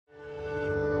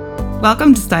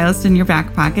Welcome to Stylist in Your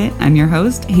Back Pocket. I'm your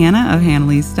host, Hannah of Hannah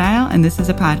Lee's Style, and this is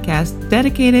a podcast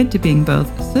dedicated to being both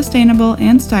sustainable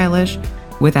and stylish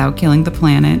without killing the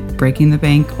planet, breaking the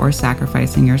bank, or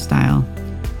sacrificing your style.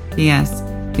 Yes,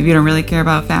 if you don't really care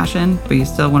about fashion, but you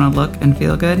still want to look and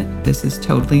feel good, this is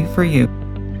totally for you.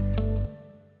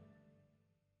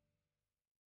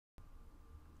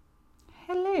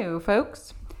 Hello,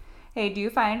 folks. Hey, do you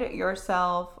find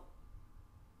yourself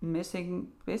missing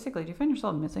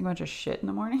a bunch of shit in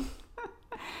the morning?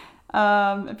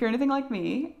 If you're anything like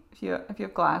me, if you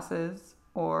have glasses,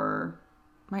 or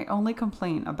my only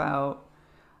complaint about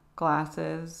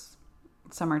glasses,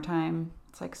 summertime,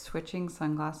 it's like switching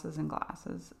sunglasses and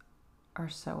glasses are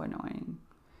so annoying.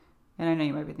 And I know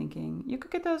you might be thinking, you could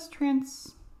get those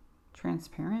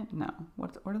transparent? No.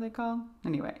 What are they called?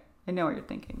 Anyway, I know what you're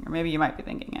thinking, or maybe you might be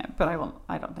thinking it, but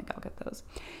I don't think I'll get those.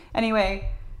 Anyway,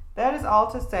 that is all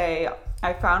to say,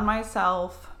 I found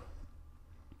myself,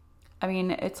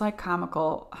 it's like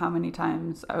comical how many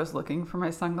times I was looking for my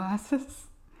sunglasses.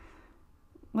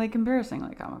 Like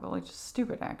embarrassingly comical, like just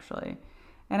stupid actually.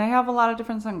 And I have a lot of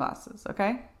different sunglasses,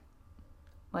 okay?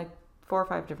 Like 4 or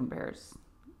 5 different pairs.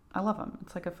 I love them.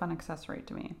 It's like a fun accessory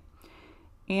to me.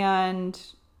 And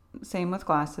same with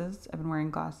glasses. I've been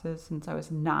wearing glasses since I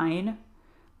was 9.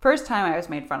 First time I was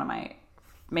made fun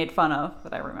of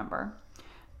that I remember.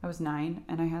 I was 9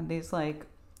 and I had these like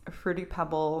Fruity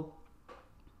Pebble.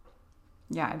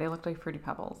 Yeah, they looked like Fruity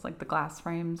Pebbles, like the glass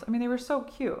frames. They were so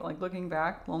cute. Like looking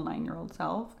back, little 9-year-old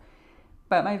self.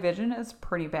 But my vision is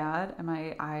pretty bad and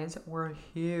my eyes were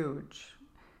huge.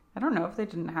 I don't know if they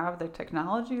didn't have the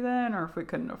technology then or if we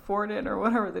couldn't afford it or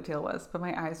whatever the deal was, but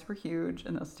my eyes were huge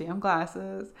and those damn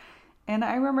glasses. And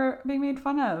I remember being made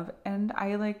fun of, and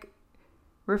I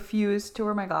refused to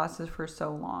wear my glasses for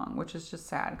so long, which is just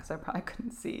sad because I probably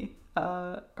couldn't see,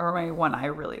 or my one eye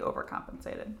really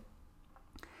overcompensated.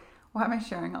 Why am I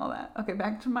sharing all that? Okay,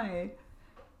 back to my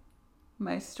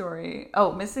story.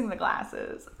 Oh, missing the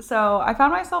glasses. So I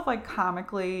found myself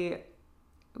comically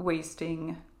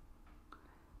wasting,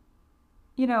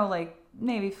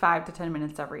 maybe 5 to 10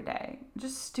 minutes every day.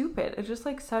 Just stupid. It's just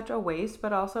such a waste,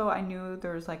 but also I knew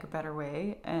there was a better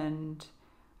way. And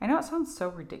I know it sounds so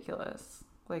ridiculous,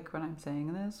 when I'm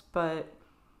saying this, but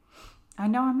I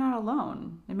know I'm not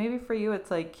alone. And maybe for you,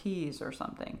 it's keys or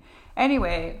something.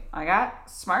 Anyway, I got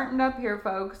smartened up here,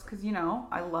 folks, because,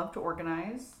 I love to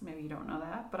organize. Maybe you don't know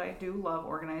that, but I do love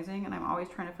organizing. And I'm always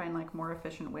trying to find more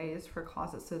efficient ways for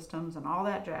closet systems and all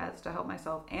that jazz to help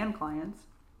myself and clients.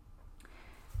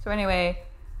 So anyway,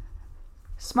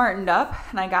 smartened up,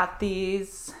 and I got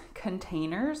these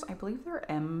containers. I believe they're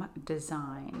M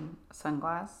Design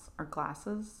sunglass or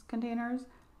glasses containers.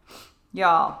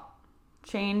 Y'all,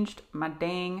 changed my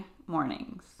dang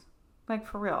mornings.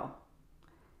 For real.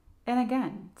 And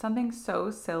again, something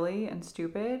so silly and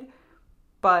stupid,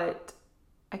 but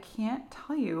I can't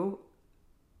tell you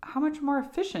how much more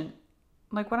efficient.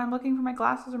 When I'm looking for my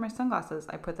glasses or my sunglasses,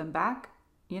 I put them back,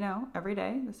 every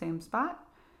day, the same spot.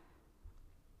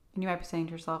 And you might be saying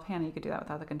to yourself, Hannah, you could do that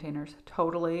without the containers.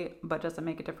 Totally. But does it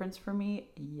make a difference for me?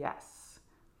 Yes.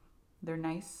 They're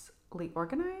nicely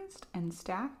organized and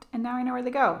stacked. And now I know where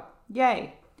they go.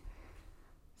 Yay.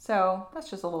 So that's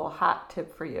just a little hot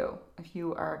tip for you if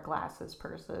you are a glasses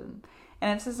person.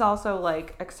 And this is also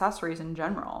accessories in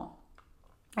general.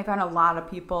 I find a lot of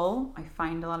people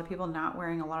not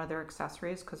wearing a lot of their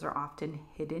accessories because they're often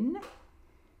hidden.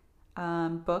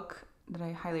 Book that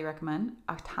I highly recommend,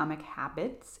 Atomic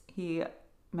Habits. He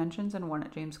mentions in one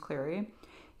at James Cleary.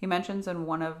 He mentions in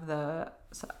one of the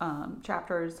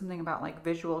chapters something about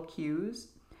visual cues,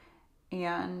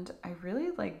 and I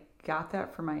really got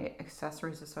that for my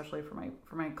accessories, especially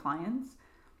for my clients.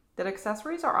 That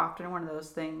accessories are often one of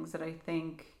those things that I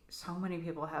think so many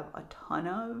people have a ton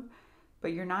of,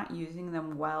 but you're not using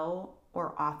them well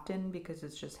or often because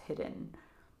it's just hidden.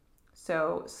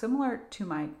 So similar to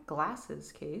my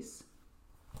glasses case,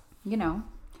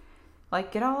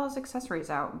 get all those accessories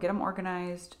out, get them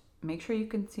organized, make sure you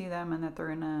can see them and that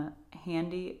they're in a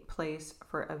handy place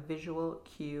for a visual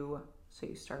cue so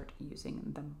you start using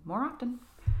them more often.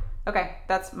 Okay,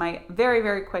 that's my very,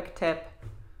 very quick tip.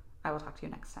 I will talk to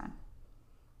you next time.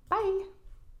 Bye.